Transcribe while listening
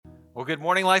Well, good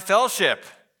morning, Life Fellowship.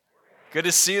 Good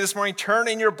to see you this morning. Turn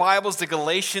in your Bibles to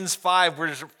Galatians 5. We're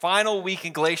just final week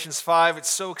in Galatians 5. It's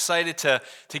so excited to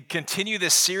continue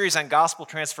this series on gospel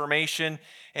transformation.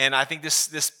 And I think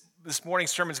this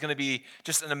morning's sermon is going to be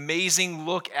just an amazing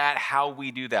look at how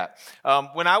we do that.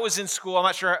 When I was in school, I'm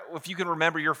not sure if you can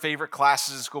remember your favorite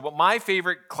classes in school, but my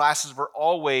favorite classes were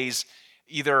always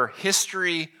either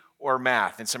history or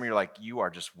math. And some of you are like, you are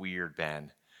just weird,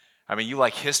 Ben. I mean, you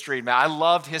like history and math. I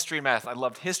loved history and math. I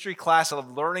loved history class. I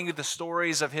loved learning the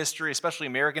stories of history, especially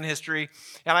American history.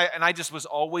 And I just was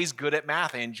always good at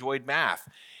math. I enjoyed math.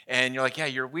 And you're like, yeah,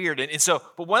 you're weird.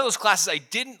 But one of those classes I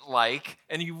didn't like,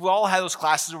 and you've all had those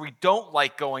classes where we don't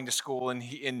like going to school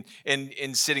and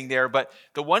sitting there, but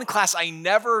the one class I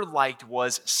never liked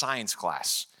was science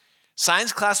class.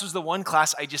 Science class was the one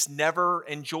class I just never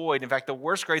enjoyed. In fact, the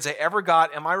worst grades I ever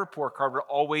got in my report card were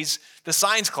always the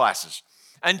science classes.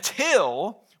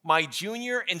 Until my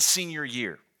junior and senior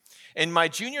year. And my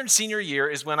junior and senior year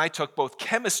is when I took both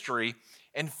chemistry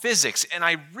and physics. And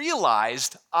I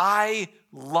realized I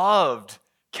loved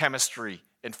chemistry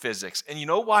and physics. And you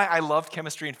know why I loved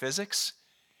chemistry and physics?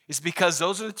 It's because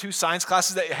those are the two science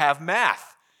classes that have math.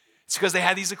 It's because they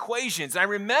had these equations. And I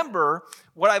remember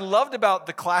what I loved about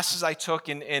the classes I took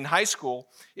in high school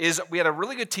is we had a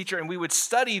really good teacher, and we would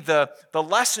study the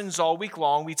lessons all week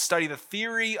long. We'd study the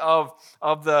theory of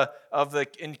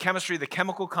in chemistry, the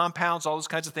chemical compounds, all those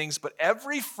kinds of things. But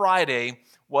every Friday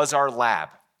was our lab.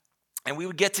 And we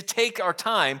would get to take our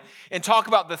time and talk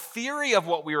about the theory of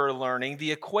what we were learning,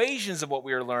 the equations of what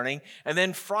we were learning, and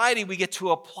then Friday we get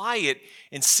to apply it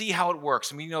and see how it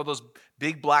works. I mean, those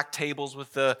big black tables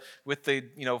with the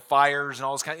fires and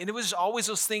all this kind of, and it was always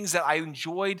those things that I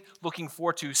enjoyed looking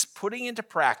forward to, putting into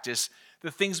practice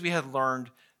the things we had learned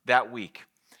that week.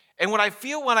 And what I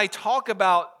feel when I talk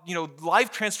about, life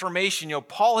transformation,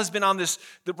 Paul has been on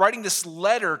writing this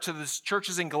letter to the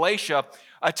churches in Galatia,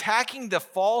 attacking the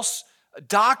false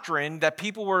doctrine that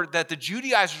the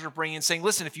Judaizers were bringing, saying,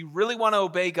 listen, if you really want to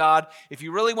obey God, if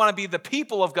you really want to be the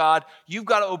people of God, you've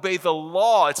got to obey the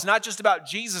law. It's not just about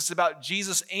Jesus, it's about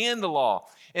Jesus and the law.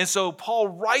 And so Paul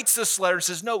writes this letter and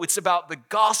says, no, it's about the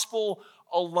gospel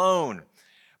alone.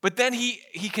 But then he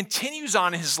continues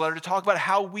on in his letter to talk about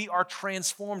how we are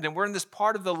transformed. And we're in this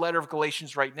part of the letter of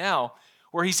Galatians right now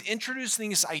where he's introducing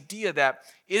this idea that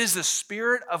it is the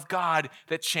Spirit of God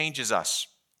that changes us.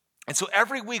 And so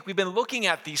every week we've been looking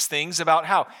at these things about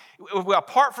how,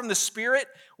 apart from the Spirit,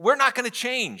 we're not going to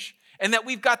change. And that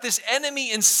we've got this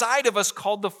enemy inside of us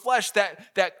called the flesh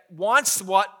that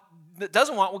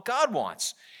doesn't want what God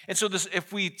wants. And so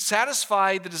if we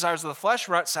satisfy the desires of the flesh,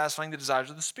 we're not satisfying the desires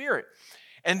of the Spirit.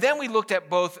 And then we looked at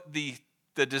both the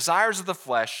desires of the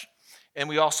flesh, and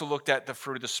we also looked at the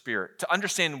fruit of the Spirit to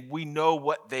understand we know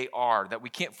what they are, that we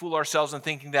can't fool ourselves in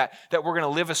thinking that we're going to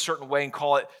live a certain way and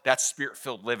call it that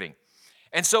Spirit-filled living.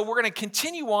 And so we're going to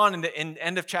continue on in the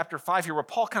end of chapter 5 here, where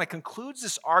Paul kind of concludes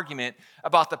this argument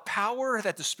about the power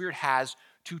that the Spirit has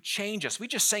to change us. We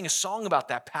just sang a song about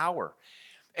that power.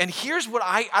 And here's what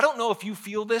I don't know if you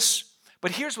feel this,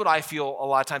 but here's what I feel a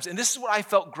lot of times. And this is what I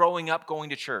felt growing up going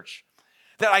to church.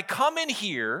 That I come in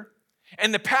here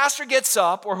and the pastor gets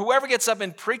up or whoever gets up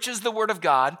and preaches the word of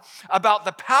God about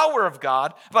the power of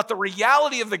God, about the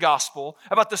reality of the gospel,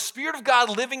 about the Spirit of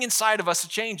God living inside of us to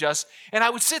change us. And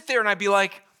I would sit there and I'd be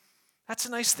like, that's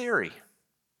a nice theory.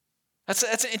 That's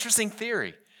an interesting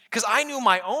theory. Because I knew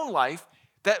my own life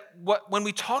that when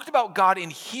we talked about God in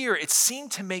here, it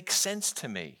seemed to make sense to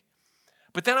me.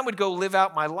 But then I would go live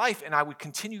out my life and I would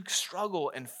continue to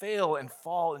struggle and fail and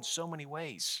fall in so many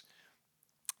ways.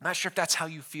 I'm not sure if that's how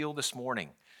you feel this morning.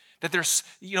 That there's,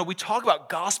 we talk about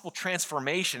gospel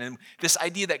transformation and this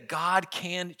idea that God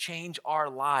can change our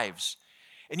lives.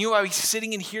 And I was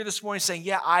sitting in here this morning saying,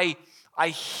 yeah, I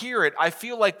hear it. I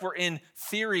feel like we're in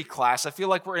theory class. I feel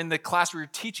like we're in the class where you're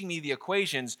teaching me the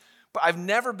equations, but I've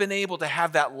never been able to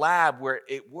have that lab where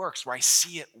it works, where I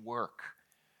see it work.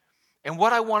 And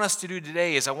what I want us to do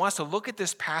today is I want us to look at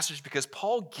this passage because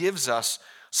Paul gives us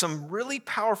some really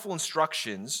powerful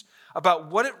instructions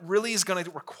about what it really is going to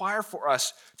require for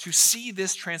us to see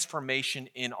this transformation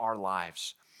in our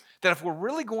lives. That if we're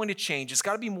really going to change, it's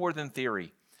got to be more than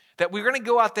theory. That we're going to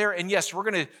go out there and yes, we're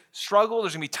going to struggle.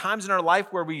 There's going to be times in our life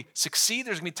where we succeed.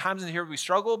 There's going to be times in here where we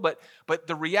struggle. But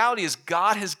the reality is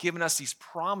God has given us these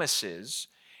promises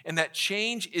and that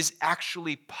change is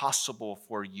actually possible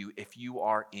for you if you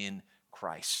are in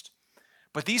Christ.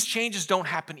 But these changes don't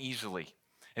happen easily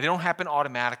and they don't happen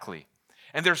automatically.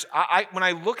 And when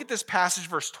I look at this passage,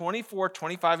 verse 24,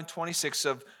 25, and 26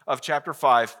 of chapter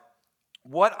 5,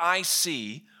 what I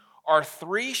see are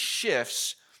three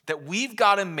shifts that we've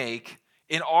got to make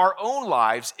in our own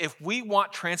lives if we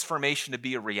want transformation to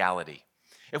be a reality.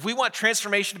 If we want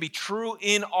transformation to be true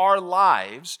in our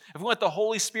lives, if we want the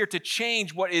Holy Spirit to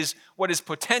change what is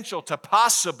potential to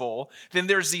possible, then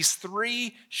there's these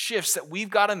three shifts that we've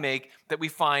got to make that we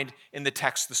find in the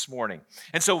text this morning.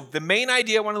 And so the main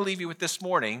idea I want to leave you with this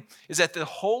morning is that the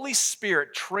Holy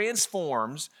Spirit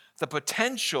transforms the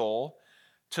potential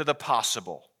to the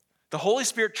possible. The Holy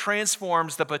Spirit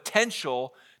transforms the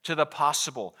potential to the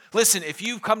possible. Listen, if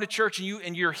you've come to church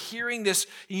and you're hearing this,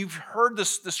 and you've heard the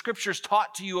scriptures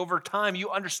taught to you over time,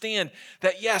 you understand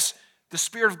that yes, the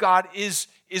Spirit of God is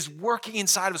working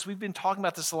inside of us. We've been talking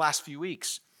about this the last few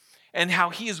weeks, and how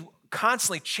He is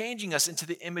constantly changing us into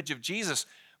the image of Jesus.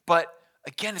 But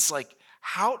again, it's like,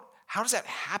 how does that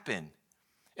happen?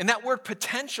 And that word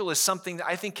potential is something that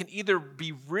I think can either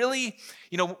be really,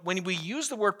 when we use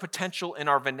the word potential in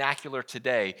our vernacular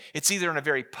today, it's either in a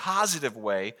very positive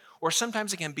way or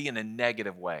sometimes it can be in a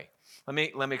negative way. Let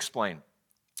me explain.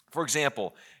 For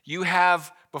example, you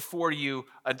have before you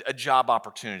a job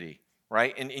opportunity,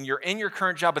 right? And you're in your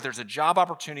current job, but there's a job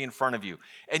opportunity in front of you.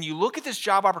 And you look at this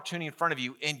job opportunity in front of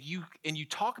you and you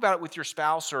talk about it with your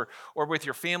spouse or with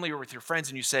your family or with your friends,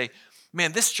 and you say,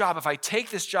 man, this job, if I take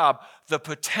this job, the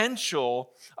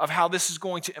potential of how this is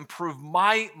going to improve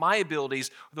my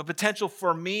abilities, the potential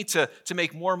for me to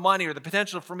make more money, or the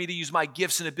potential for me to use my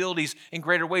gifts and abilities in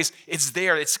greater ways, it's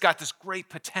there. It's got this great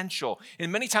potential.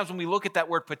 And many times when we look at that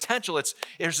word potential,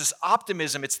 there's this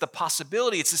optimism, it's the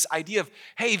possibility, it's this idea of,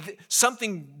 hey,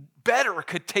 something better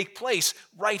could take place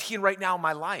right here and right now in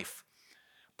my life.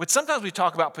 But sometimes we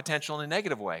talk about potential in a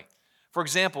negative way. For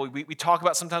example, we talk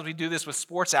about, sometimes we do this with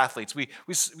sports athletes. We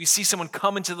see someone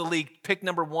come into the league, pick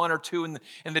number 1 or 2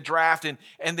 in the draft, and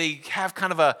they have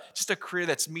kind of just a career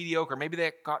that's mediocre. Maybe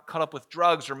they got caught up with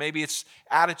drugs, or maybe it's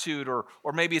attitude, or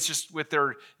maybe it's just with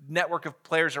their network of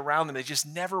players around them. They just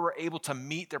never were able to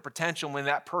meet their potential. When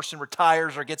that person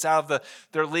retires or gets out of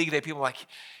their league, people are like,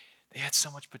 they had so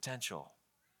much potential.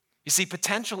 You see,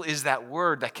 potential is that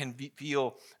word that can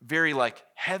feel very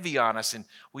heavy on us, and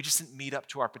we just didn't meet up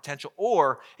to our potential.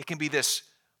 Or it can be this,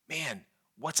 man,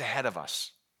 what's ahead of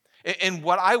us? And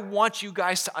what I want you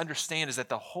guys to understand is that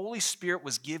the Holy Spirit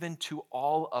was given to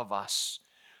all of us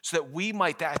so that we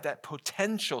might that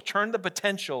potential, turn the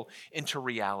potential into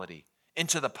reality,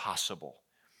 into the possible.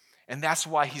 And that's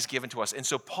why He's given to us. And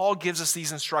so Paul gives us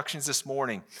these instructions this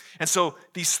morning. And so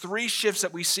these three shifts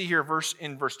that we see here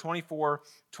in verse 24,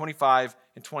 25,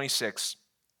 and 26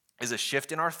 is a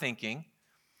shift in our thinking,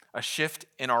 a shift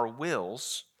in our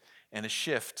wills, and a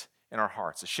shift in our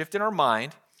hearts. A shift in our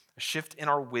mind, a shift in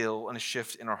our will, and a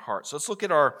shift in our heart. So let's look at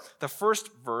the first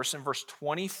verse in verse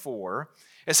 24.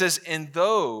 It says, "And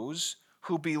those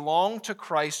who belong to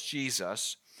Christ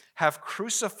Jesus have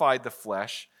crucified the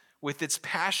flesh with its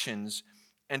passions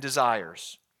and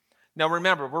desires." Now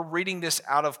remember, we're reading this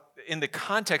in the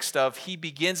context of, he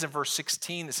begins in verse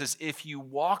 16 that says, "If you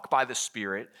walk by the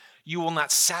Spirit, you will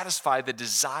not satisfy the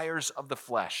desires of the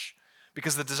flesh."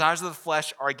 Because the desires of the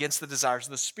flesh are against the desires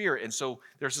of the Spirit. And so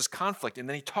there's this conflict. And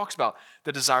then he talks about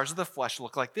the desires of the flesh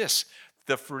look like this.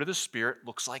 The fruit of the Spirit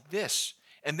looks like this.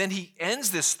 And then he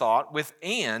ends this thought with,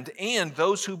 and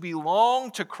those who belong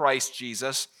to Christ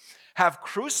Jesus have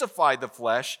crucified the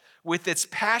flesh with its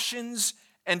passions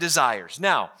and desires.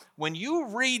 Now, when you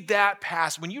read that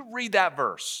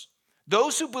verse,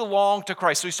 those who belong to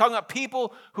Christ, so he's talking about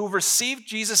people who received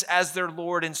Jesus as their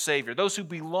Lord and Savior, those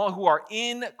who are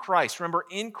in Christ. Remember,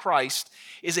 in Christ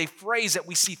is a phrase that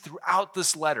we see throughout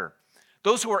this letter.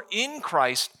 Those who are in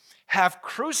Christ have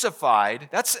crucified.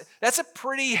 That's a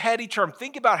pretty heady term.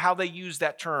 Think about how they used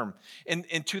that term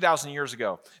in 2,000 years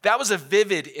ago. That was a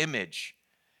vivid image.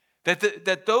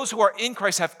 That those who are in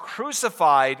Christ have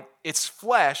crucified its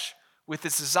flesh with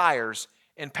its desires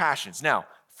and passions. Now,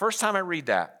 first time I read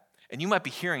that, and you might be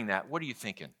hearing that, what are you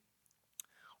thinking?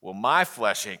 Well, my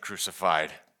flesh ain't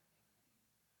crucified.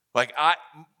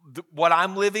 What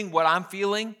I'm living, what I'm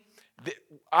feeling,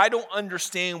 I don't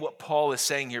understand what Paul is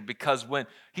saying here, because when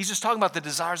he's just talking about the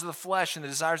desires of the flesh and the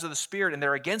desires of the Spirit, and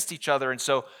they're against each other. And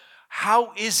so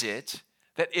how is it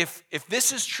that if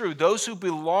this is true, those who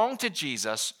belong to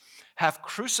Jesus have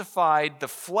crucified the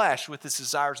flesh with its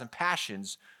desires and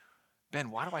passions,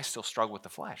 Ben, why do I still struggle with the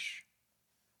flesh?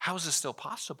 How is this still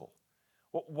possible?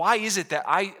 Well, why is it that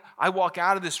I walk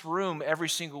out of this room every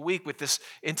single week with this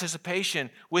anticipation,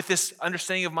 with this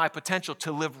understanding of my potential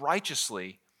to live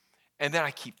righteously, and then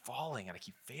I keep falling and I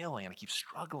keep failing and I keep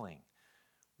struggling?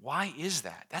 Why is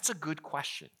that? That's a good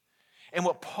question. And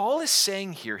what Paul is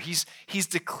saying here, he's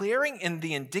declaring in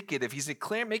the indicative,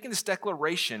 making this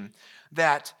declaration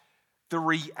that the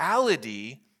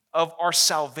reality of our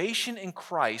salvation in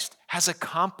Christ has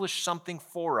accomplished something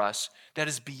for us that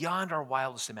is beyond our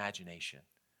wildest imagination.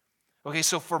 Okay,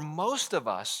 so for most of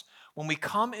us, when we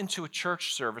come into a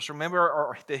church service,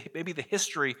 remember maybe the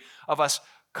history of us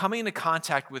coming into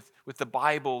contact with the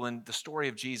Bible and the story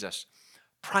of Jesus,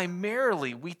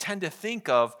 primarily we tend to think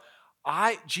of,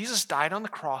 Jesus died on the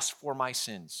cross for my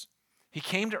sins. He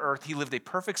came to earth, he lived a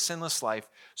perfect sinless life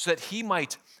so that he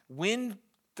might win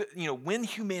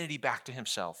humanity back to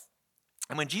himself.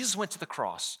 And when Jesus went to the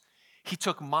cross, he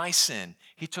took my sin,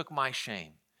 he took my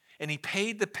shame, and he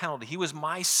paid the penalty. He was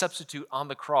my substitute on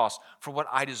the cross for what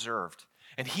I deserved.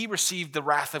 And he received the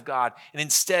wrath of God. And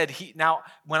instead,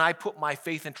 when I put my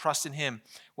faith and trust in him,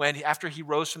 after he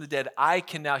rose from the dead, he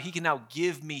can now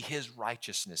give me his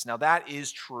righteousness. Now that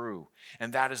is true,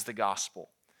 and that is the gospel.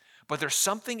 But there's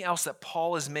something else that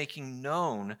Paul is making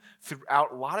known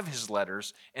throughout a lot of his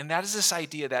letters, and that is this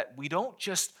idea that we don't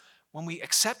just, when we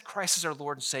accept Christ as our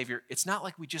Lord and Savior, it's not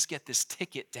like we just get this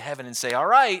ticket to heaven and say, all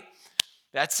right,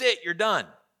 that's it, you're done.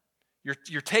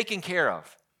 You're taken care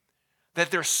of.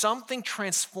 That there's something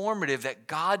transformative that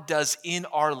God does in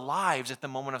our lives at the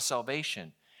moment of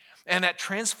salvation. And that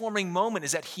transforming moment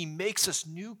is that he makes us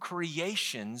new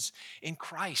creations in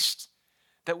Christ.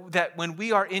 That when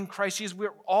we are in Christ Jesus,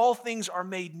 all things are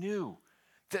made new.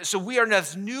 So we are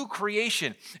this new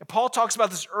creation. And Paul talks about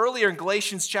this earlier in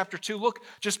Galatians chapter 2. Look,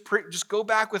 just go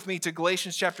back with me to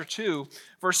Galatians chapter 2,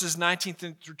 verses 19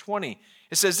 through 20.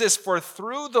 It says this, "For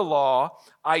through the law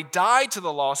I died to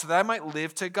the law so that I might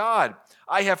live to God.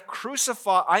 I have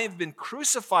been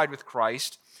crucified with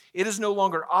Christ. It is no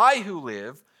longer I who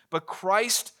live, but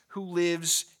Christ who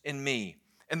lives in me.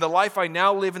 And the life I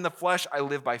now live in the flesh, I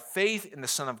live by faith in the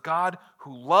Son of God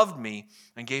who loved me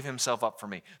and gave himself up for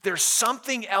me." There's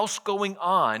something else going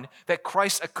on that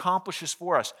Christ accomplishes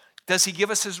for us. Does he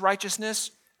give us his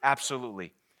righteousness?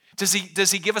 Absolutely. Does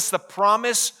he give us the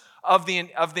promise of the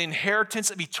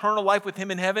inheritance of eternal life with him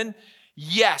in heaven?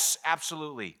 Yes,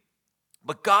 absolutely.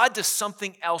 But God does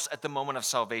something else at the moment of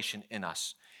salvation in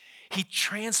us. He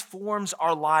transforms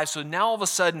our lives. So now all of a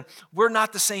sudden, we're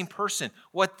not the same person.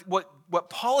 What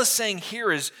Paul is saying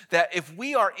here is that if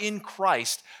we are in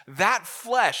Christ, that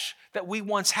flesh that we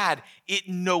once had, it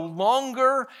no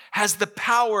longer has the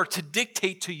power to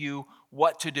dictate to you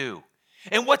what to do.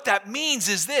 And what that means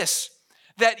is this,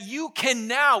 that you can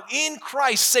now in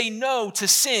Christ say no to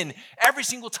sin every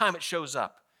single time it shows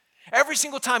up. Every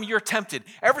single time you're tempted,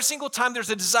 every single time there's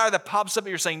a desire that pops up and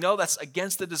you're saying, no, that's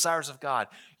against the desires of God.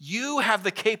 You have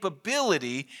the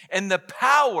capability and the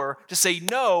power to say,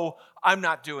 no, I'm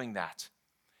not doing that.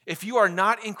 If you are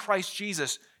not in Christ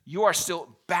Jesus, you are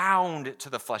still bound to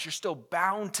the flesh. You're still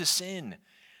bound to sin.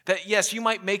 That yes, you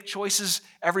might make choices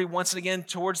every once and again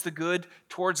towards the good,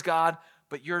 towards God,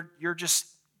 but you're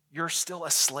still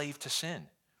a slave to sin.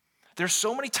 There's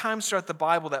so many times throughout the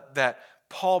Bible that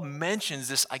Paul mentions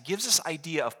this, gives this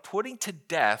idea of putting to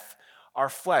death our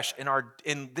flesh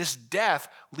in this death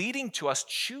leading to us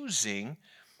choosing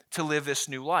to live this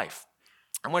new life.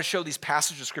 I want to show these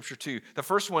passages of Scripture too. The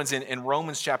first one's in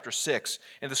Romans chapter 6,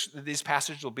 and these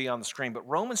passages will be on the screen. But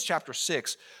Romans chapter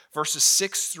 6, verses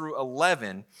 6 through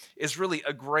 11 is really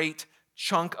a great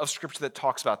chunk of Scripture that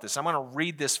talks about this. I'm going to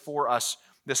read this for us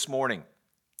this morning.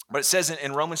 But it says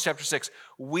in Romans chapter 6,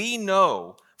 "We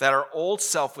know that our old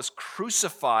self was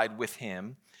crucified with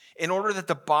him in order that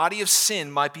the body of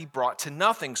sin might be brought to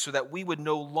nothing, so that we would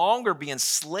no longer be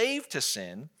enslaved to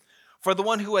sin. For the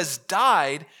one who has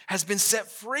died has been set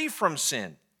free from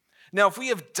sin. Now, if we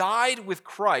have died with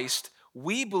Christ,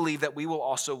 we believe that we will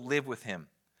also live with him.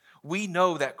 We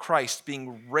know that Christ,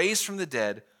 being raised from the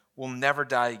dead, will never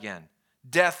die again.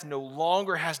 Death no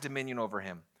longer has dominion over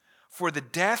him. For the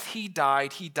death he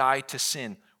died to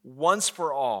sin once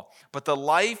for all. But the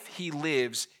life he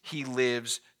lives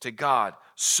to God.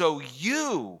 So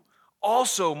you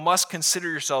also must consider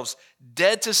yourselves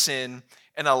dead to sin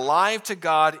and alive to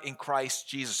God in Christ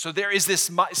Jesus." So there is this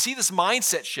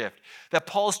mindset shift that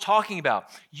Paul is talking about.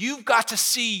 You've got to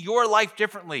see your life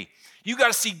differently. You got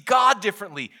to see God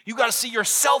differently. You got to see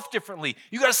yourself differently.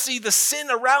 You got to see the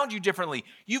sin around you differently.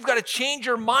 You've got to change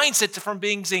your mindset from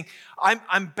saying,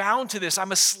 I'm bound to this.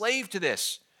 I'm a slave to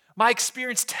this. My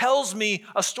experience tells me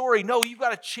a story. No, you've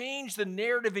got to change the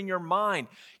narrative in your mind.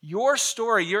 Your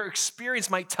story, your experience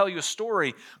might tell you a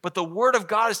story, but the Word of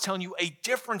God is telling you a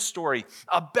different story,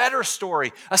 a better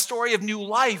story, a story of new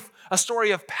life, a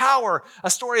story of power, a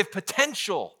story of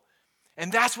potential.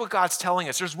 And that's what God's telling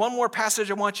us. There's one more passage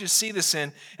I want you to see this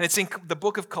in, and it's in the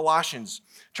book of Colossians.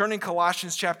 Turn in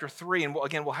Colossians chapter 3, and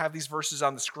we'll have these verses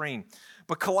on the screen.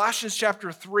 But Colossians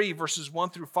chapter 3, verses 1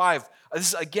 through 5, this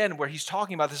is again where he's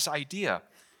talking about this idea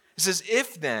It says,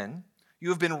 if then you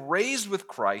have been raised with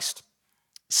Christ,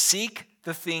 seek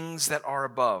the things that are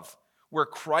above, where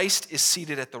Christ is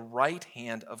seated at the right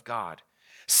hand of God.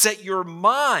 Set your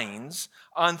minds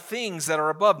on things that are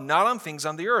above, not on things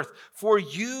on the earth. For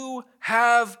you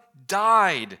have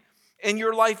died, and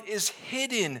your life is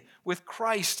hidden with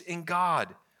Christ in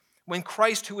God. When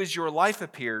Christ, who is your life,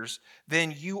 appears,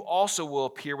 then you also will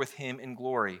appear with him in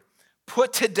glory.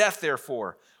 Put to death,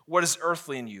 therefore, what is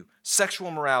earthly in you: sexual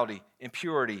immorality,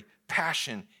 impurity,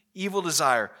 passion, evil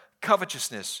desire,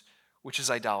 covetousness, which is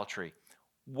idolatry.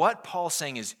 What Paul's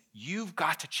saying is, you've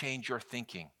got to change your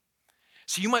thinking.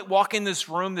 So you might walk in this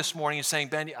room this morning and saying,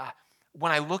 Ben,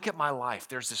 when I look at my life,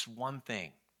 there's this one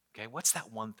thing. Okay, what's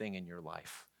that one thing in your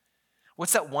life?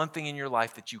 What's that one thing in your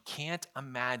life that you can't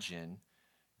imagine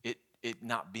it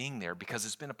not being there because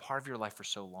it's been a part of your life for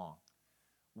so long?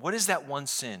 What is that one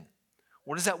sin?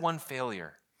 What is that one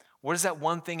failure? What is that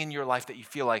one thing in your life that you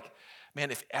feel like, man,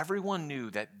 if everyone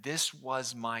knew that this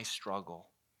was my struggle,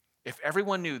 if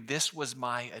everyone knew this was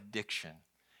my addiction,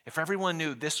 if everyone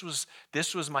knew this was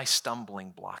my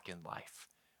stumbling block in life,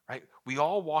 right? We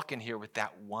all walk in here with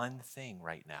that one thing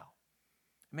right now.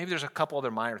 Maybe there's a couple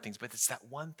other minor things, but it's that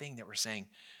one thing that we're saying,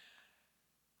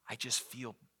 I just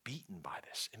feel beaten by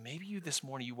this. And maybe you this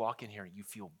morning, you walk in here and you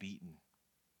feel beaten.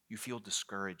 You feel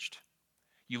discouraged.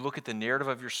 You look at the narrative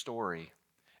of your story,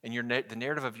 and the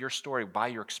narrative of your story by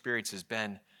your experience has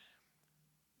been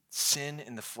sin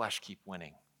and the flesh keep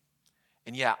winning.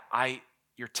 And yeah,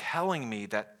 you're telling me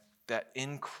that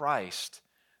in Christ,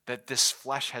 that this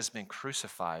flesh has been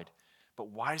crucified, but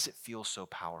why does it feel so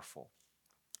powerful?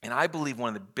 And I believe one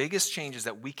of the biggest changes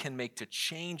that we can make to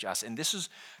change us, and this is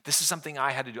something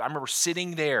I had to do. I remember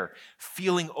sitting there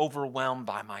feeling overwhelmed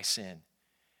by my sin and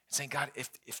saying, God,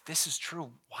 if this is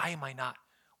true, why am I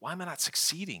not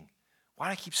succeeding? Why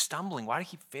do I keep stumbling? Why do I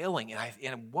keep failing?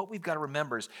 And what we've got to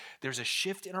remember is there's a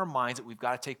shift in our minds that we've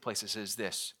got to take place that says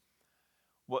this: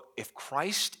 well, if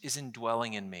Christ is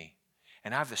indwelling in me,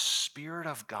 and I have the Spirit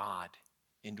of God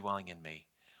indwelling in me,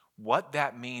 what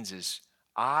that means is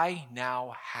I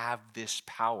now have this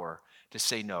power to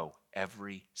say no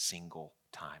every single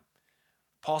time.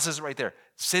 Paul says it right there.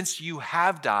 Since you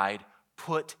have died,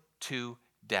 put to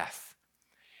death.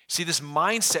 See, this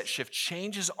mindset shift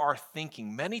changes our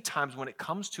thinking many times when it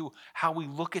comes to how we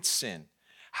look at sin,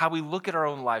 how we look at our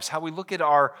own lives, how we look at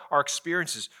our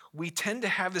experiences. We tend to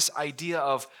have this idea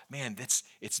of, man,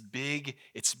 it's big,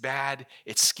 it's bad,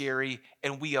 it's scary,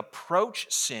 and we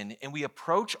approach sin and we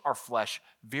approach our flesh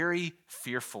very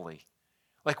fearfully.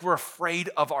 Like we're afraid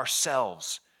of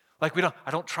ourselves. Like I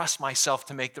don't trust myself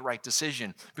to make the right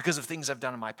decision because of things I've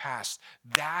done in my past.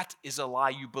 That is a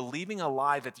lie. You believing a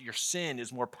lie that your sin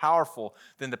is more powerful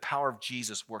than the power of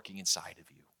Jesus working inside of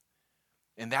you.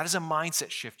 And that is a mindset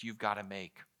shift you've got to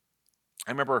make.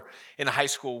 I remember in high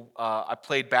school, I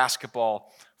played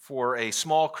basketball for a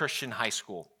small Christian high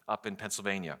school up in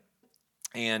Pennsylvania.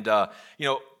 And,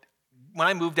 when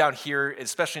I moved down here,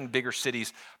 especially in bigger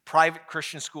cities, private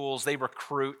Christian schools, they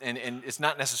recruit, and it's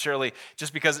not necessarily,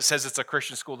 just because it says it's a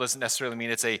Christian school doesn't necessarily mean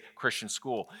it's a Christian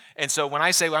school. And so when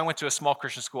I say I went to a small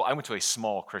Christian school, I went to a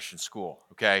small Christian school,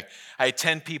 okay? I had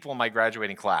 10 people in my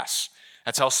graduating class.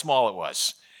 That's how small it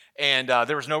was. And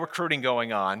there was no recruiting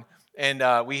going on.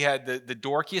 And we had the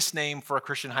dorkiest name for a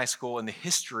Christian high school in the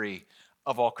history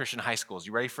of all Christian high schools.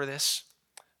 You ready for this?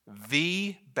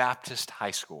 The Baptist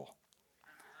High School.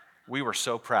 We were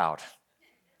so proud.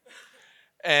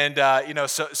 And,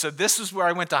 so this is where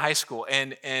I went to high school.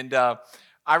 And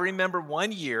I remember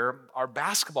one year, our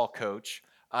basketball coach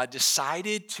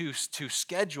decided to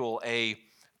schedule a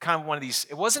kind of one of these.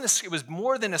 It was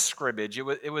more than a scrimmage.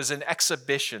 It was an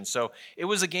exhibition. So it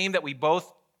was a game that we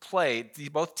both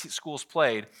schools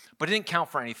played, but it didn't count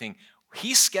for anything.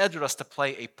 He scheduled us to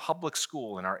play a public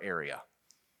school in our area.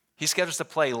 He scheduled us to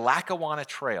play Lackawanna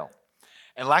Trail.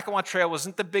 And Lackawanna Trail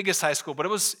wasn't the biggest high school, but it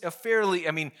was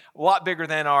a lot bigger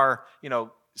than our,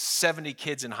 70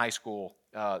 kids in high school,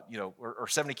 or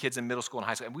 70 kids in middle school and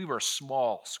high school. And we were a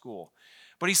small school.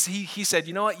 But he said,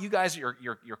 you know what, you guys, you're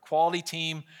quality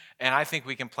team, and I think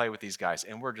we can play with these guys.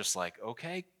 And we're just like,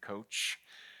 okay, coach.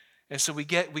 And so we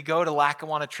go to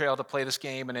Lackawanna Trail to play this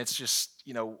game, and it's just,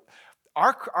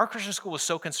 our Christian school was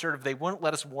so conservative, they wouldn't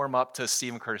let us warm up to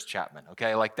Stephen Curtis Chapman,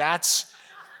 okay? Like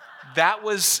that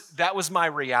was my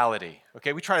reality,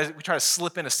 okay? We try to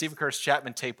slip in a Stephen Curtis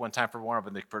Chapman tape one time for warm up,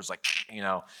 and the person's like,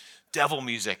 devil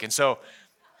music. And so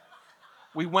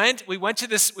we went to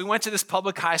this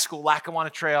public high school, Lackawanna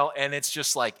Trail, and it's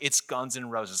just like, it's Guns N'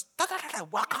 Roses.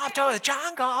 Welcome to the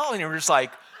jungle. And you're just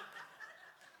like,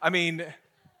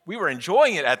 we were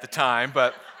enjoying it at the time,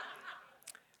 but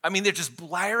I mean, they're just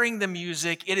blaring the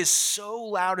music. It is so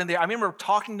loud in there. I remember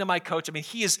talking to my coach. I mean,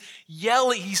 he is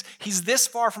yelling. He's this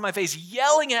far from my face,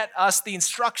 yelling at us the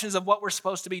instructions of what we're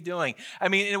supposed to be doing. I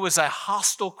mean, it was a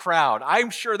hostile crowd.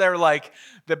 I'm sure they're like,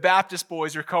 the Baptist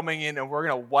boys are coming in and we're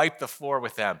going to wipe the floor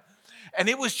with them. And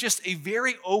it was just a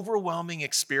very overwhelming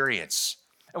experience.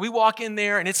 And we walk in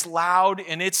there and it's loud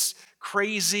and it's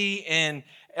crazy. And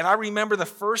I remember the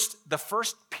first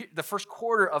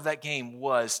quarter of that game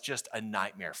was just a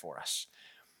nightmare for us.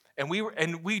 And we were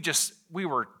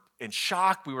in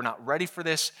shock. We were not ready for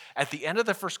this. At the end of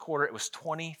the first quarter, it was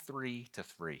 23-3.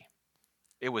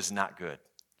 It was not good.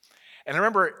 And I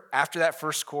remember after that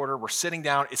first quarter, we're sitting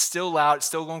down. It's still loud. It's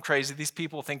still going crazy. These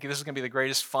people think this is going to be the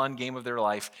greatest fun game of their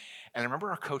life. And I remember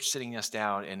our coach sitting us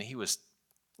down, and he was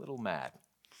a little mad.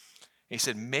 He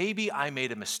said, maybe I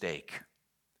made a mistake.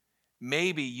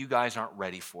 Maybe you guys aren't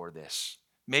ready for this.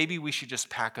 Maybe we should just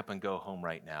pack up and go home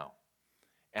right now.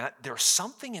 And there was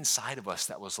something inside of us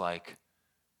that was like,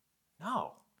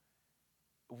 no,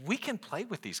 we can play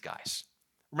with these guys.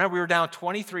 Remember, we were down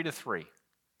 23-3.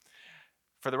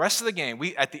 For the rest of the game,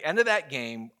 at the end of that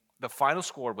game, the final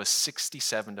score was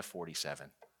 67-47.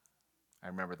 I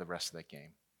remember the rest of that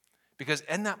game. Because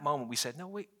in that moment, we said, no,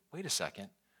 wait a second.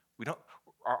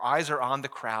 Our eyes are on the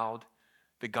crowd,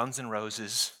 the Guns N'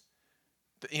 Roses.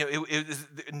 It was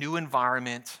a new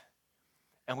environment,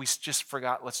 and we just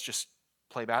forgot, let's just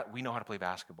play we know how to play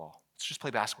basketball. Let's just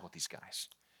play basketball with these guys.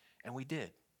 And we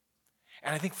did.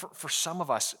 And I think for some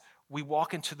of us, we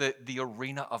walk into the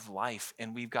arena of life,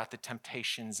 and we've got the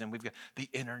temptations, and we've got the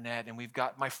internet, and we've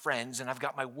got my friends, and I've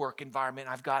got my work environment,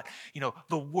 I've got,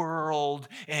 the world,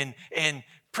 and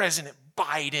President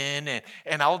Biden,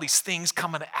 and all these things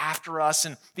coming after us,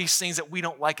 and these things that we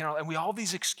don't like, and we all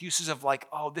these excuses of like,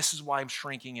 oh, this is why I'm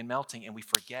shrinking and melting, and we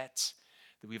forget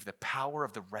that we have the power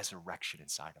of the resurrection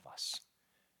inside of us.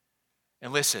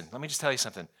 And listen, let me just tell you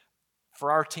something.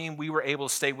 For our team, we were able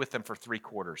to stay with them for 3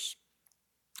 quarters.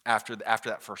 After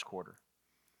that first quarter.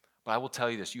 But I will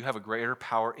tell you this, you have a greater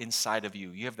power inside of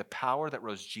you. You have the power that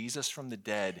rose Jesus from the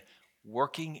dead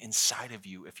working inside of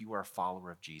you if you are a follower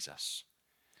of Jesus.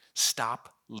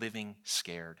 Stop living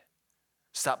scared.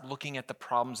 Stop looking at the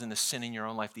problems and the sin in your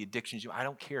own life, the addictions. I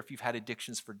don't care if you've had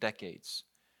addictions for decades.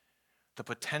 The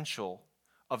potential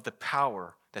of the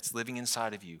power that's living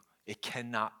inside of you, it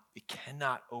cannot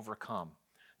overcome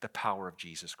the power of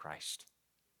Jesus Christ.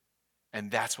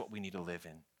 And that's what we need to live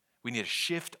in. We need to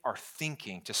shift our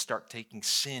thinking to start taking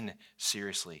sin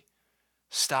seriously.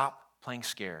 Stop playing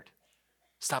scared.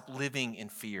 Stop living in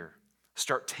fear.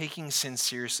 Start taking sin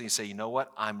seriously and say, you know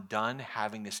what? I'm done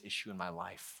having this issue in my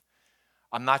life.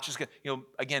 I'm not just going to,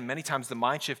 again, many times the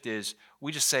mind shift is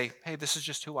we just say, hey, this is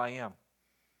just who I am.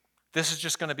 This is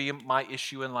just going to be my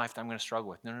issue in life that I'm going to struggle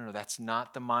with. No. That's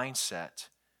not the mindset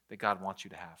that God wants you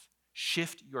to have.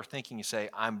 Shift your thinking and say,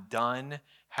 I'm done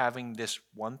having this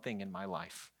one thing in my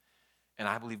life, and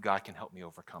I believe God can help me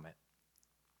overcome it.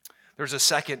 There's a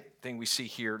second thing we see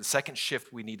here, the second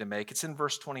shift we need to make. It's in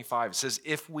verse 25. It says,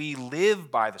 if we live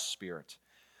by the Spirit,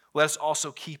 let us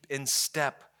also keep in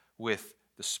step with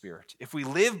the Spirit. If we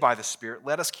live by the Spirit,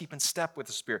 let us keep in step with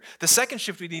the Spirit. The second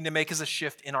shift we need to make is a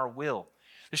shift in our will.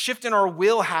 The shift in our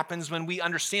will happens when we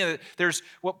understand that there's,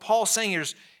 what Paul's saying here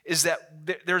is that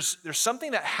there's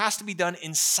something that has to be done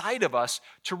inside of us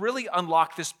to really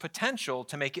unlock this potential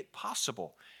to make it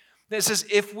possible. It says,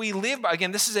 if we live by,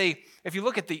 again, if you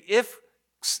look at the if,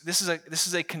 this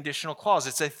is a conditional clause.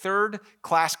 It's a third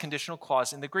class conditional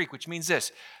clause in the Greek, which means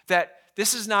that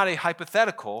this is not a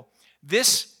hypothetical.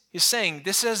 This is saying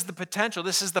this has the potential,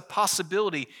 this is the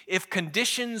possibility. If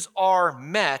conditions are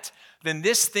met, then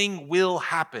this thing will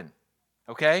happen,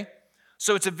 okay?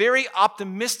 So it's a very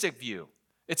optimistic view.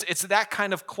 It's that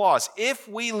kind of clause. If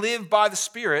we live by the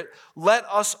Spirit, let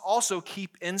us also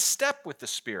keep in step with the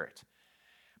Spirit.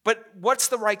 But what's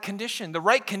the right condition? The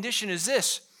right condition is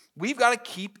this. We've got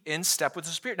to keep in step with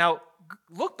the Spirit. Now,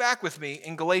 look back with me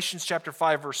in Galatians chapter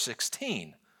 5, verse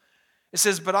 16. It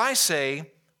says, but I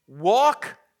say,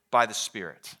 walk by the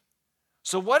Spirit.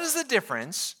 So what is the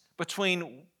difference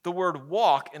between the word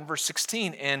walk in verse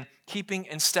 16 and keeping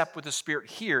in step with the Spirit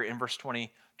here in verse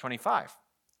 25?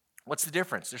 What's the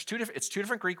difference? It's two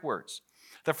different Greek words.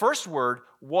 The first word,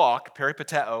 walk,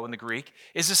 peripateo in the Greek,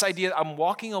 is this idea I'm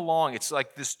walking along. It's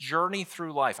like this journey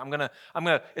through life.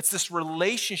 It's this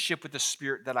relationship with the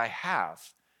Spirit that I have,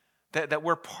 that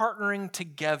we're partnering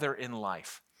together in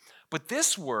life. But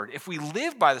this word, if we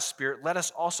live by the Spirit, let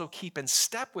us also keep in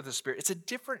step with the Spirit. It's a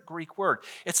different Greek word.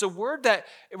 It's a word that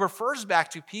it refers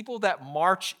back to people that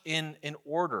march in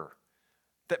order,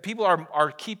 that people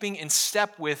are keeping in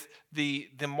step with the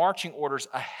marching orders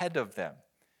ahead of them.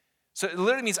 So it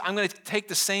literally means I'm going to take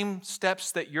the same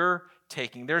steps that you're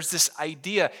taking. There's this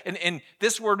idea, and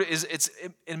this word it's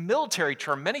a military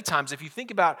term many times. If you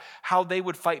think about how they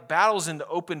would fight battles in the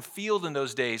open field in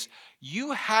those days,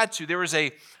 you had to, there was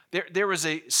a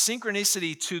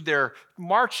synchronicity to their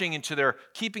marching and to their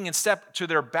keeping in step to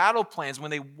their battle plans. When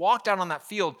they walked out on that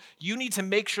field, you need to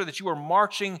make sure that you are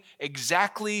marching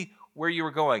exactly where you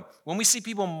were going. When we see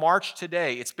people march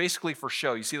today, it's basically for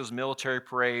show. You see those military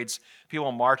parades,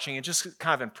 people marching. It's just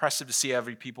kind of impressive to see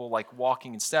every people like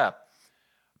walking in step.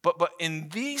 But in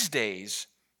these days,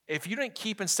 if you didn't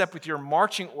keep in step with your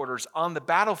marching orders on the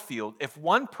battlefield, if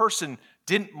one person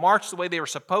didn't march the way they were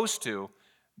supposed to,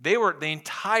 the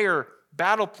entire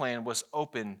battle plan was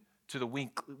open to the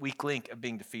weak link of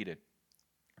being defeated.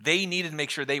 They needed to make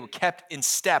sure they were kept in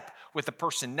step with the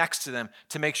person next to them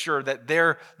to make sure that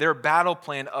their battle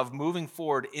plan of moving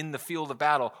forward in the field of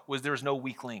battle was there was no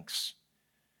weak links.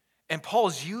 And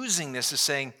Paul's using this as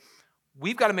saying,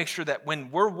 we've got to make sure that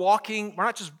when we're walking, we're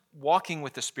not just walking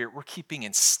with the Spirit, we're keeping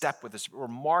in step with the Spirit. We're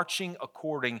marching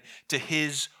according to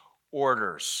His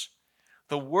orders.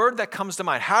 The word that comes to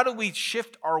mind, how do we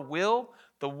shift our will?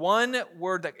 The one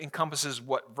word that encompasses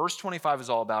what verse 25 is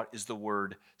all about is the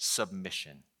word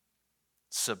submission.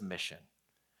 Submission.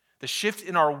 The shift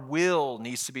in our will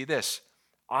needs to be this.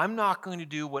 I'm not going to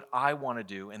do what I want to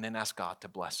do and then ask God to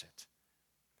bless it.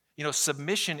 You know,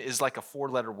 submission is like a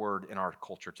 4-letter word in our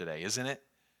culture today, isn't it?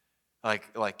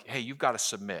 Like, hey, you've got to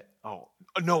submit. Oh,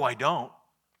 no, I don't.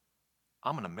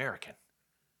 I'm an American.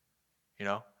 You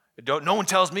know, no one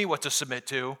tells me what to submit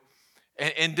to.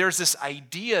 And there's this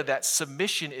idea that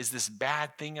submission is this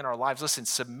bad thing in our lives. Listen,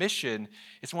 submission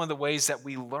is one of the ways that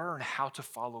we learn how to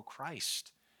follow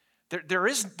Christ.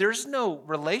 There's no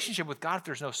relationship with God if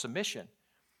there's no submission.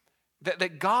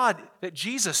 That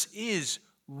Jesus is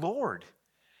Lord.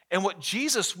 And what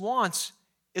Jesus wants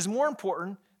is more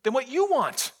important than what you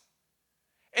want.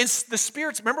 And the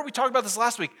Spirit's, remember we talked about this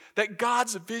last week, that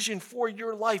God's vision for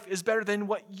your life is better than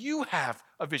what you have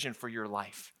a vision for your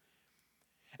life.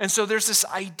 And so there's this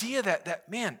idea that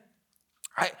man,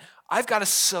 I've got to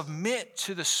submit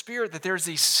to the Spirit, that there's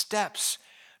these steps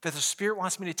that the Spirit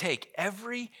wants me to take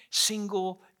every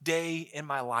single day in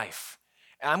my life.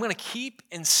 And I'm going to keep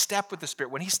in step with the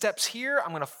Spirit. When He steps here,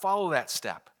 I'm going to follow that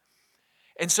step.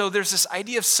 And so there's this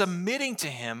idea of submitting to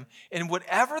Him, and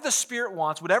whatever the Spirit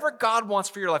wants, whatever God wants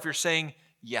for your life, you're saying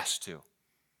yes to.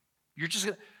 You're just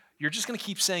going to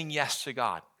keep saying yes to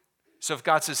God. So if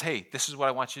God says, hey, this is what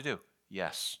I want you to do,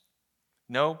 yes.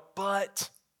 No, but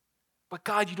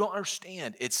God, you don't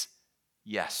understand. It's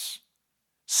yes.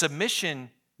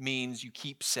 Submission means you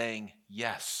keep saying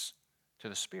yes to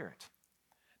the Spirit.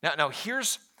 Now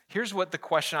here's what the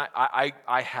question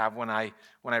I have when I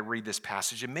read this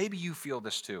passage, and maybe you feel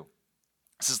this too.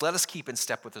 It says, let us keep in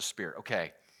step with the Spirit.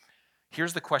 Okay,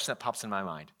 here's the question that pops in my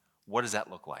mind. What does that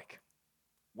look like?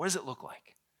 What does it look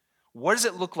like? What does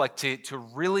it look like to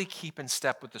really keep in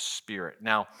step with the Spirit?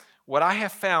 Now, what I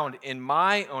have found in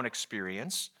my own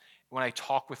experience, when I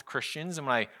talk with Christians and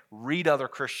when I read other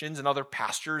Christians and other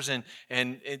pastors,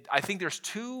 I think there's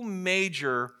 2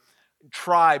 major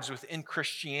tribes within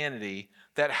Christianity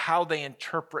that how they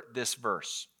interpret this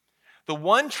verse. The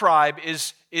one tribe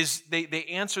is they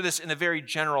answer this in a very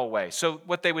general way. So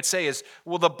what they would say is,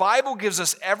 well, the Bible gives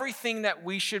us everything that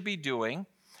we should be doing,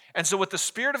 and so what the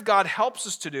Spirit of God helps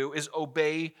us to do is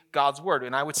obey God's word.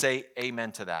 And I would say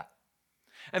amen to that.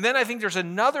 And then I think there's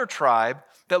another tribe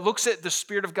that looks at the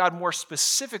Spirit of God more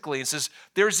specifically and says,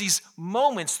 there's these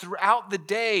moments throughout the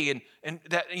day and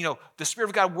that, the Spirit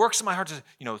of God works in my heart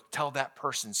to, tell that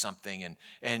person something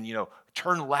and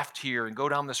turn left here and go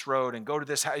down this road and go to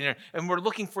this house. And we're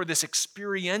looking for this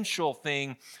experiential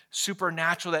thing,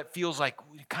 supernatural, that feels like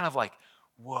kind of like,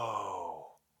 whoa,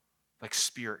 like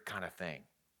Spirit kind of thing.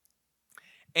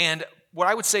 And what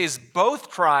I would say is to both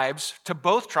tribes,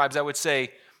 I would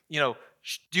say,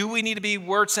 do we need to be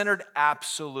word-centered?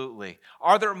 Absolutely.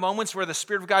 Are there moments where the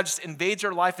Spirit of God just invades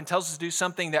our life and tells us to do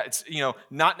something that's,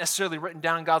 not necessarily written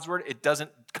down in God's word? It doesn't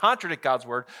contradict God's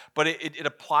word, but it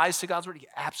applies to God's word? Yeah,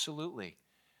 absolutely.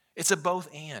 It's a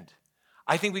both and.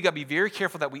 I think we got to be very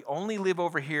careful that we only live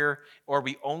over here or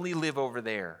we only live over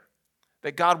there.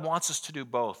 That God wants us to do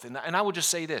both. And I will just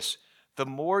say this. The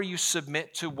more you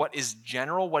submit to what is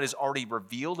general, what is already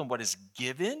revealed and what is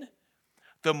given,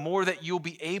 the more that you'll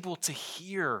be able to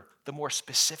hear the more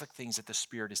specific things that the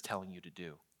Spirit is telling you to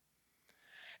do.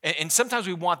 And sometimes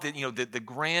we want the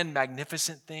grand,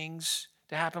 magnificent things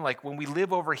to happen. Like when we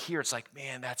live over here, it's like,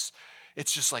 man,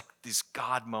 it's just like these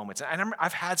God moments. And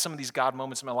I've had some of these God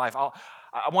moments in my life.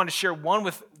 I want to share one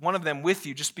of them with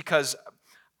you just because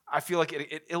I feel like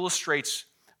it illustrates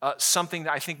something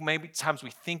that I think maybe times we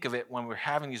think of it when we're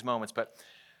having these moments. But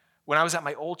when I was at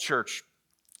my old church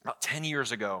about 10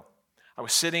 years ago, I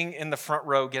was sitting in the front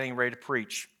row getting ready to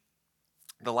preach.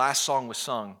 The last song was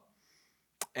sung,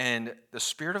 and the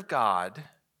Spirit of God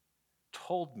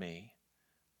told me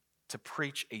to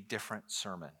preach a different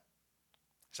sermon.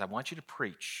 He said, I want you to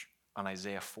preach on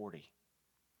Isaiah 40.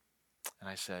 And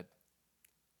I said,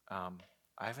 I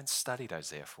haven't studied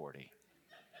Isaiah 40.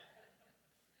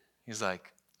 He's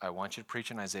like, I want you to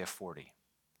preach on Isaiah 40.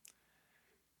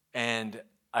 And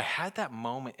I had that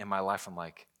moment in my life, I'm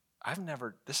like,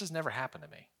 this has never happened to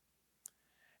me.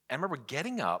 And I remember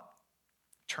getting up,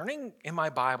 turning in my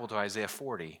Bible to Isaiah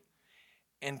 40,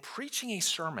 and preaching a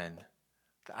sermon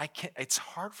that it's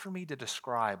hard for me to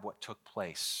describe what took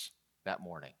place that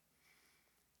morning.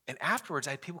 And afterwards,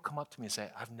 I had people come up to me and say,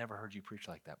 I've never heard you preach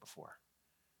like that before.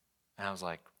 And I was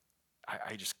like,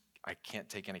 I can't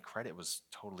take any credit. It was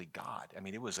totally God. I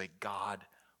mean, it was a God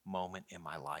moment in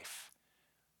my life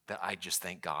that I just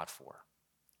thank God for.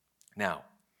 Now,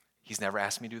 he's never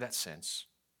asked me to do that since.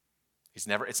 It's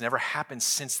never happened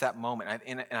since that moment.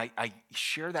 And I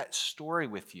share that story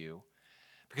with you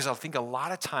because I think a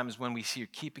lot of times when we see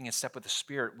keeping in step with the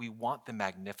Spirit, we want the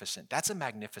magnificent. That's a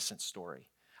magnificent story.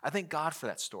 I thank God for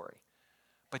that story.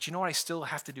 But you know what I still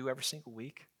have to do every single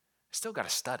week? I still got to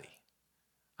study.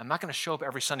 I'm not going to show up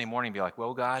every Sunday morning and be like,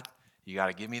 well, God, you got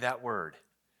to give me that word.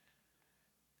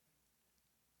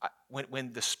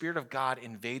 When the Spirit of God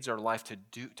invades our life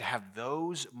to have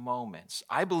those moments,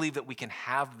 I believe that we can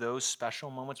have those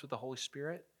special moments with the Holy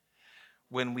Spirit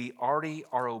when we already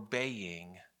are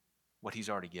obeying what he's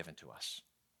already given to us.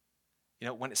 You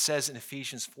know, when it says in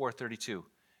Ephesians 4:32,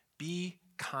 be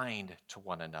kind to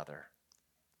one another,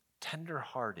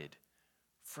 tender-hearted,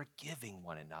 forgiving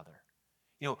one another.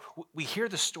 You know, we hear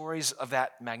the stories of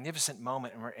that magnificent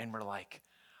moment and we're like,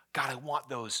 God, I want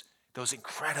those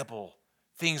incredible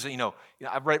things that,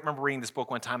 I remember reading this book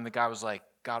one time and the guy was like,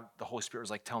 the Holy Spirit was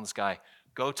like telling this guy,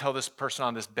 go tell this person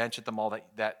on this bench at the mall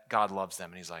that God loves them.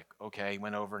 And he's like, okay. He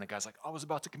went over and the guy's like, I was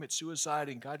about to commit suicide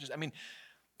and God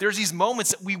there's these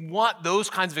moments that we want those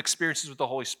kinds of experiences with the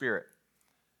Holy Spirit.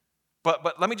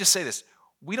 But let me just say this.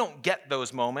 We don't get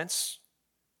those moments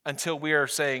until we are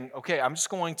saying, okay, I'm just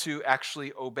going to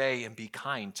actually obey and be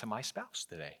kind to my spouse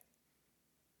today.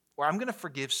 Or I'm going to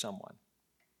forgive someone.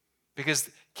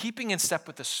 Because keeping in step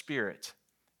with the Spirit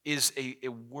is a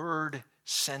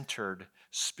word-centered,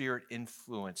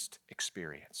 Spirit-influenced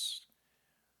experience.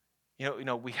 You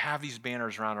know, we have these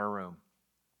banners around our room.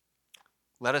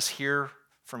 Let us hear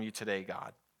from you today,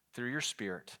 God, through your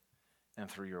Spirit and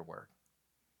through your word.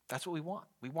 That's what we want.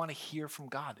 We want to hear from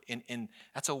God. And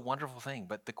that's a wonderful thing.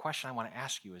 But the question I want to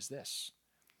ask you is this.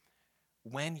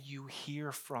 When you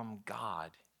hear from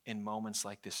God in moments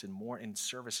like this and more in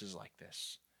services like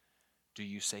this, do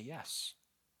you say yes?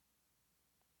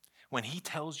 When he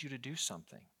tells you to do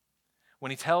something,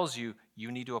 when he tells you you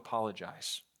need to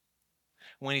apologize,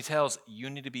 when he tells you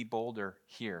need to be bolder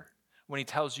here, when he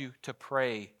tells you to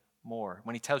pray more,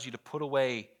 when he tells you to put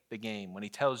away the game, when he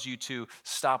tells you to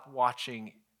stop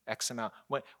watching X amount,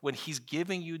 when he's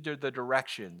giving you the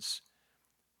directions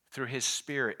through his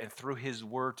Spirit and through his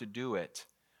word to do it,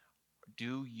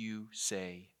 do you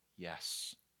say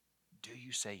yes? Do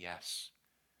you say yes?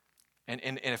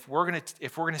 And if we're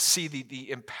gonna see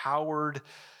the empowered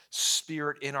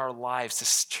Spirit in our lives, to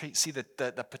see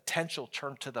the potential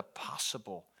turn to the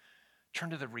possible, turn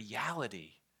to the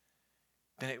reality,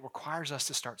 then it requires us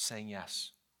to start saying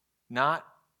yes. Not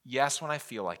yes when I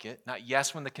feel like it, not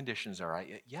yes when the conditions are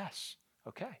right. Yes,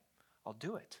 okay, I'll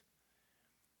do it.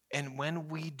 And when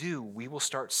we do, we will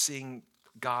start seeing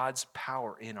God's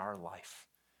power in our life.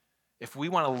 If we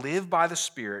want to live by the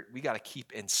Spirit, we got to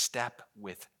keep in step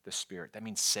with the Spirit. That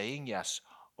means saying yes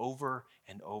over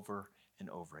and over and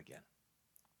over again.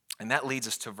 And that leads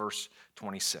us to verse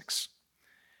 26.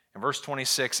 And verse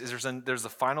 26 is there's the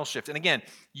final shift. And again,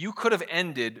 you could have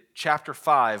ended chapter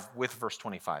 5 with verse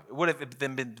 25. It would have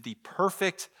been the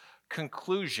perfect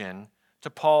conclusion to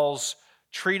Paul's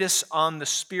treatise on the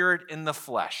Spirit in the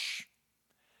flesh.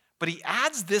 But he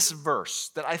adds this verse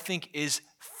that I think is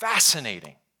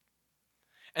fascinating.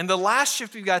 And the last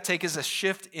shift we've got to take is a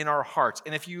shift in our hearts.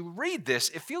 And if you read this,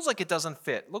 it feels like it doesn't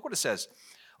fit. Look what it says.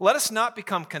 Let us not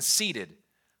become conceited,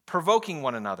 provoking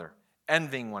one another,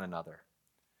 envying one another.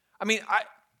 I mean,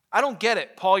 I don't get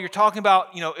it, Paul. You're talking about,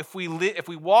 if we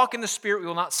walk in the Spirit, we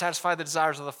will not satisfy the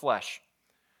desires of the flesh.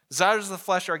 Desires of the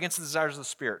flesh are against the desires of the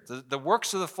Spirit. The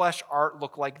works of the flesh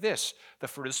look like this. The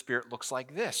fruit of the Spirit looks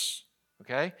like this.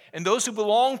 Okay? And those who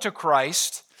belong to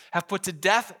Christ have put to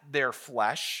death their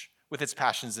flesh with its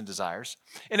passions and desires.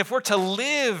 And if we're to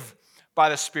live by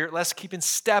the Spirit. Let us keep in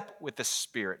step with the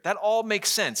Spirit. That all makes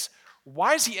sense.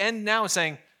 Why does he end now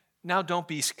saying, now don't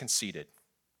be conceited?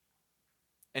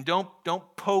 And don't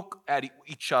poke at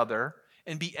each other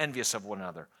and be envious of one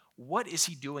another. What is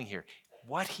he doing here?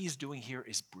 What he's doing here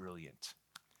is brilliant.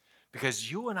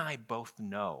 Because you and I both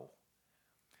know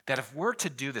that if we're to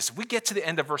do this, if we get to the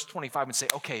end of verse 25 and say,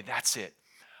 okay, that's it.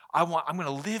 I'm going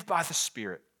to live by the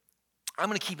Spirit. I'm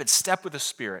going to keep in step with the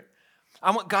Spirit.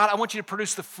 God, I want you to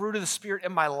produce the fruit of the Spirit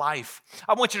in my life.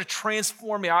 I want you to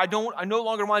transform me. I no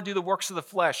longer want to do the works of the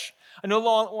flesh. I no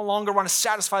longer want to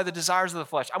satisfy the desires of the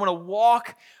flesh. I want to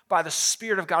walk by the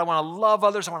Spirit of God. I want to love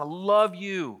others. I want to love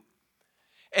you.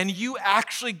 And you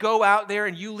actually go out there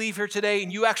and you leave here today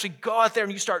and you actually go out there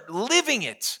and you start living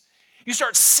it. You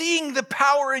start seeing the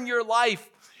power in your life.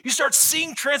 You start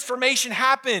seeing transformation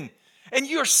happen. And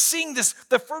you're seeing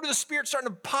the fruit of the Spirit starting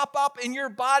to pop up in your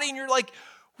body and you're like,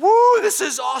 woo, this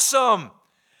is awesome.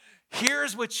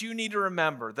 Here's what you need to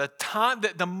remember. The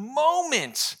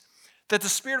moment that the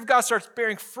Spirit of God starts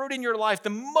bearing fruit in your life, the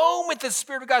moment that the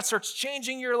Spirit of God starts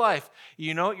changing your life,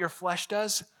 you know what your flesh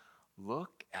does?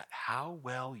 Look at how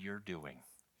well you're doing.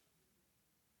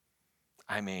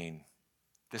 I mean,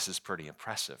 this is pretty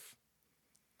impressive.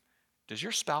 Does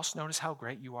your spouse notice how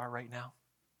great you are right now?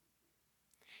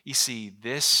 You see,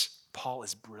 Paul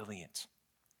is brilliant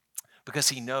because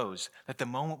he knows that the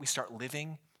moment we start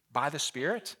living by the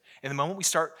Spirit and the moment we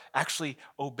start actually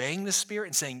obeying the Spirit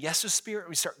and saying yes to the Spirit,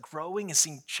 we start growing and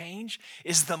seeing change,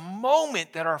 is the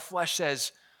moment that our flesh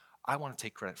says, I want to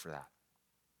take credit for that.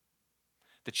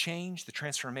 The change, the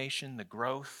transformation, the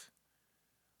growth,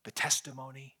 the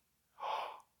testimony.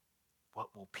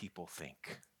 What will people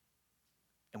think?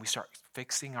 And we start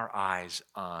fixing our eyes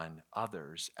on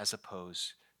others as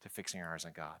opposed to fixing our eyes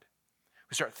on God.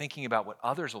 We start thinking about what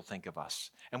others will think of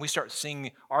us. And we start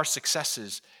seeing our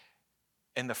successes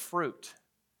and the fruit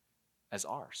as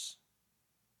ours.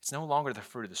 It's no longer the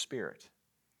fruit of the Spirit.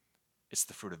 It's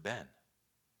the fruit of Ben.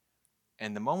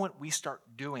 And the moment we start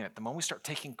doing it, the moment we start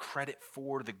taking credit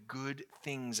for the good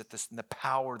things and the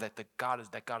power that God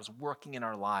is working in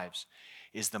our lives,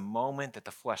 is the moment that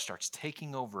the flesh starts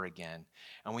taking over again.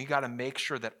 And we got to make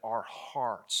sure that our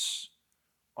hearts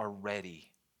are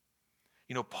ready.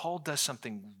 You know, Paul does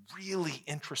something really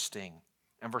interesting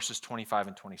in verses 25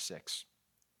 and 26.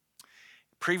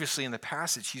 Previously in the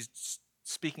passage, he's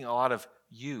speaking a lot of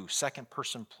you, second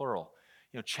person plural,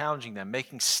 challenging them,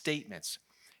 making statements.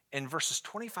 In verses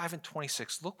 25 and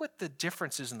 26, look what the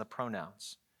difference is in the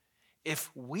pronouns. If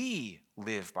we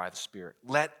live by the Spirit,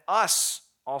 let us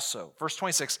also. Verse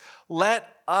 26, let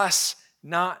us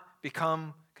not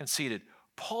become conceited.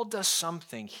 Paul does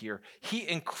something here. He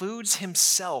includes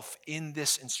himself in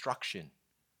this instruction.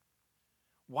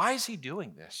 Why is he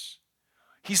doing this?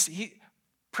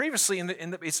 Previously,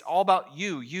 it's all about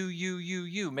you.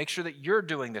 Make sure that you're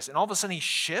doing this. And all of a sudden, he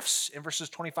shifts in verses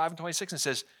 25 and 26 and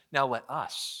says, now let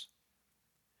us.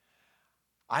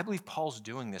 I believe Paul's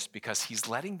doing this because he's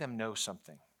letting them know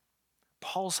something.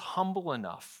 Paul's humble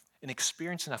enough and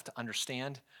experienced enough to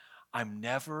understand, I'm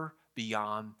never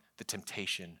beyond the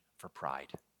temptation for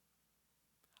pride.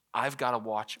 I've got to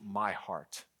watch my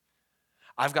heart.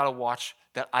 I've got to watch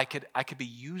that I could be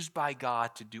used by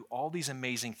God to do all these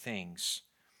amazing things.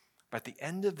 But at the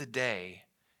end of the day,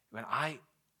 when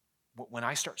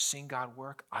I start seeing God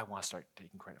work, I want to start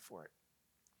taking credit for it.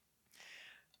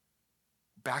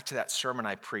 Back to that sermon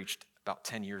I preached about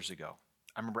 10 years ago.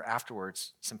 I remember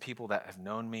afterwards, some people that have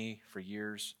known me for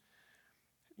years,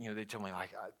 they told me,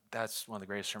 like, that's one of the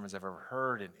greatest sermons I've ever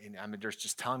heard. And I mean, they're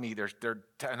just telling me,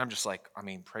 and I'm just like,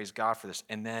 praise God for this.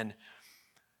 And then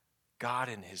God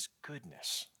in his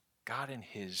goodness, God in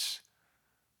his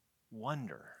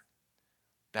wonder,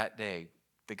 that day,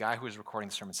 the guy who was recording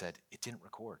the sermon said, it didn't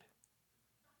record.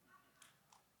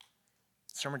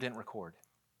 The sermon didn't record.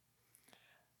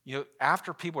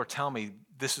 After people are telling me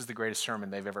this is the greatest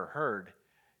sermon they've ever heard,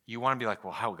 you want to be like,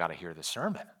 well, how got to hear this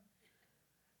sermon?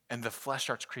 And the flesh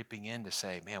starts creeping in to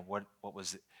say, man, what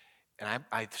was it? And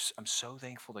I'm so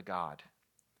thankful to God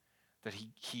that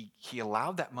he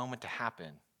allowed that moment to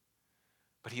happen,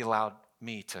 but he allowed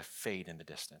me to fade in the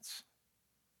distance.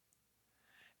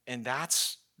 And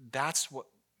that's what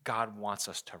God wants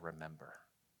us to remember.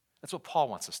 That's what Paul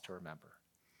wants us to remember.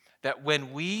 That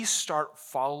when we start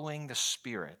following the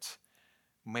Spirit,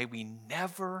 may we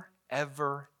never,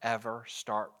 ever, ever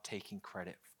start taking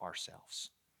credit for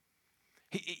ourselves.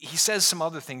 He says some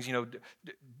other things,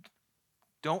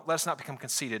 don't let us not become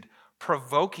conceited,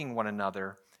 provoking one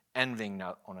another, envying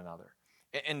one another.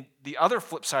 And the other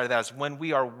flip side of that is when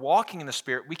we are walking in the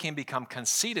Spirit, we can become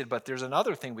conceited, but there's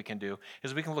another thing we can do,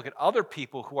 is we can look at other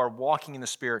people who are walking in the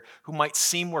Spirit, who might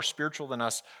seem more spiritual than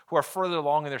us, who are further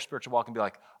along in their spiritual walk, and be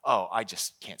like, oh, I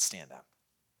just can't stand them.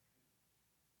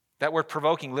 That word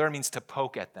provoking literally means to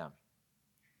poke at them,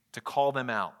 to call them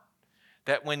out.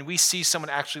 That when we see someone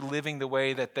actually living the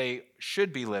way that they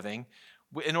should be living,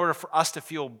 in order for us to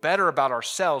feel better about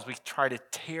ourselves, we try to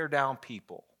tear down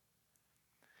people.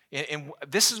 And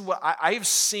this is what I've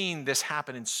seen this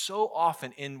happen in so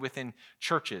often within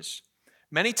churches.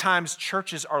 Many times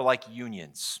churches are like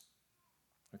unions,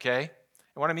 okay?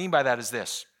 And what I mean by that is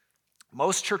this.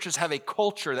 Most churches have a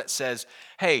culture that says,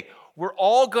 hey, we're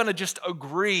all going to just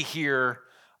agree here,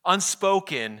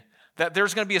 unspoken, that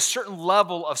there's going to be a certain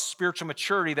level of spiritual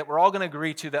maturity that we're all going to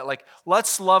agree to, that like,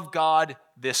 let's love God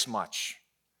this much.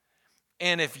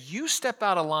 And if you step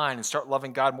out of line and start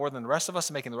loving God more than the rest of us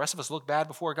and making the rest of us look bad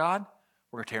before God,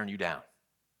 we're tearing you down.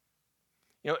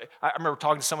 You know, I remember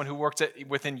talking to someone who worked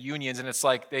within unions, and it's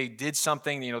like they did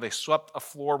something, you know, they swept a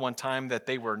floor one time that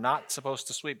they were not supposed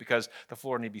to sweep because the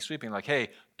floor needed to be sweeping. Like, hey,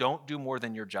 don't do more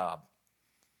than your job.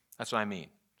 That's what I mean.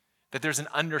 That there's an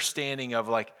understanding of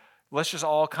like, let's just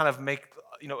all kind of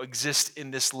exist in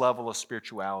this level of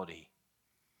spirituality.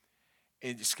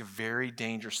 It's a very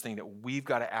dangerous thing that we've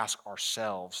got to ask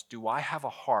ourselves, do I have a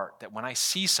heart that when I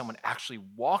see someone actually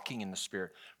walking in the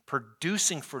Spirit,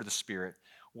 producing fruit of the Spirit,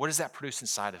 what does that produce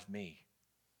inside of me?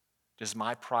 Does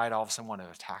my pride all of a sudden want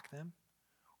to attack them?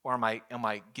 Or am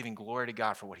I giving glory to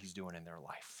God for what He's doing in their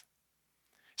life?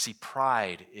 See,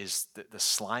 pride is the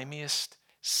slimiest,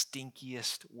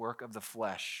 stinkiest work of the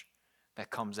flesh that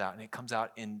comes out. And it comes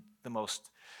out in the most,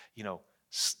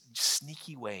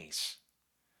 sneaky ways.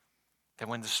 That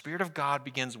when the Spirit of God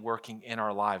begins working in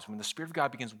our lives, when the Spirit of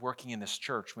God begins working in this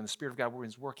church, when the Spirit of God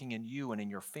begins working in you and in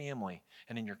your family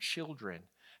and in your children,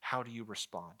 how do you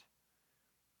respond?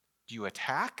 Do you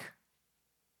attack?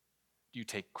 Do you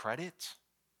take credit?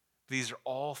 These are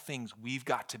all things we've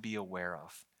got to be aware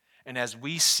of. And as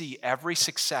we see every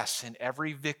success and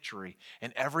every victory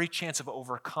and every chance of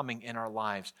overcoming in our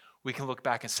lives, we can look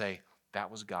back and say,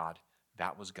 that was God,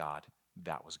 that was God,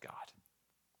 that was God.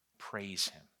 Praise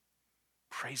Him.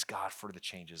 Praise God for the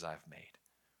changes I've made.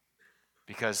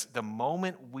 Because the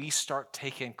moment we start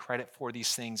taking credit for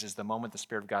these things is the moment the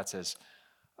Spirit of God says,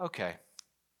 okay,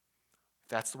 if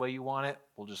that's the way you want it,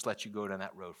 we'll just let you go down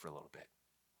that road for a little bit.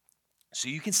 So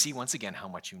you can see once again how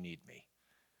much you need me.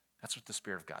 That's what the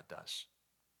Spirit of God does.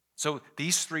 So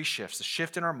these three shifts, a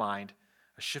shift in our mind,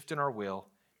 a shift in our will,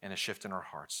 and a shift in our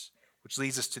hearts, which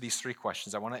leads us to these three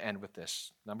questions. I want to end with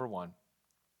this. Number one,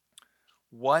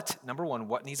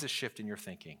 what needs to shift in your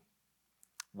thinking?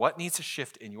 What needs to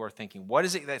shift in your thinking? What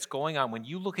is it that's going on when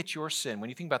you look at your sin, when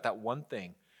you think about that one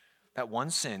thing, that one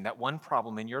sin, that one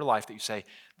problem in your life that you say,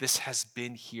 this has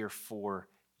been here for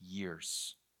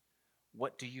years?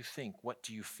 What do you think? What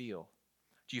do you feel?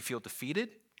 Do you feel defeated?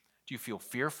 Do you feel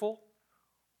fearful?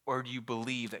 Or do you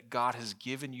believe that God has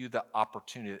given you the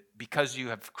opportunity, because you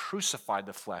have crucified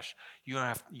the flesh,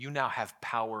 you now have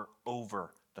power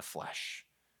over the flesh?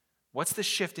 What's the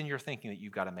shift in your thinking that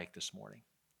you've got to make this morning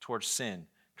towards sin,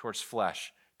 towards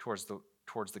flesh, towards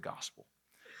the gospel?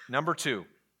 Number two,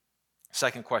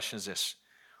 second question is this.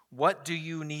 What do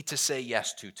you need to say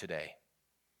yes to today?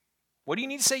 What do you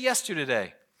need to say yes to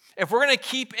today? If we're going to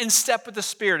keep in step with the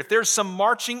Spirit, if there's some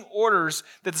marching orders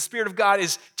that the Spirit of God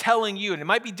is telling you, and it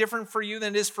might be different for you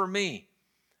than it is for me,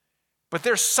 but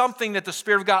there's something that the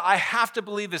Spirit of God, I have to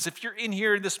believe this. If you're in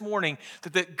here this morning,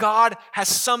 that God has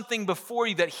something before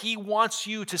you that He wants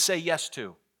you to say yes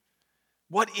to.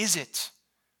 What is it?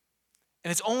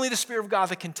 And it's only the Spirit of God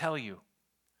that can tell you.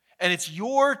 And it's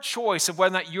your choice of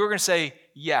whether or not you're going to say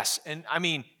yes. And I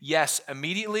mean yes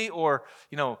immediately, or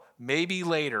maybe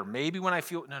later, maybe when I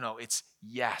feel, no, it's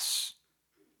yes.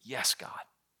 Yes, God,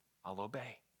 I'll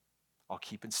obey. I'll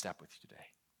keep in step with you today.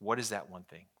 What is that one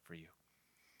thing for you?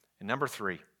 And number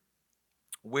three,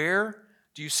 where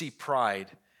do you see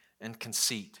pride and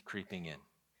conceit creeping in?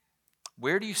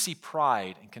 Where do you see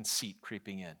pride and conceit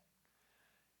creeping in?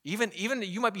 Even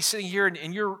you might be sitting here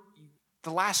in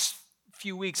the last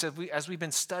few weeks as we've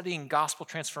been studying gospel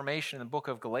transformation in the book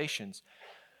of Galatians,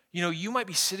 you might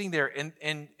be sitting there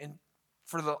and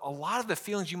for a lot of the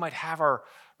feelings you might have are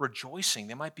rejoicing.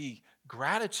 They might be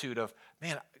gratitude of,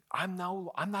 man, I'm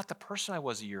not the person I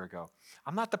was a year ago.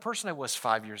 I'm not the person I was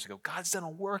 5 years ago. God's done a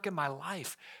work in my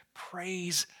life.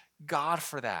 Praise God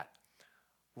for that.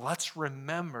 Let's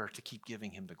remember to keep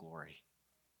giving Him the glory.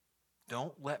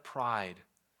 Don't let pride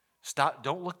stop.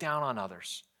 Don't look down on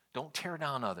others. Don't tear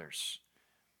down others.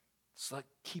 So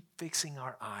keep fixing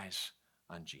our eyes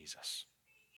on Jesus.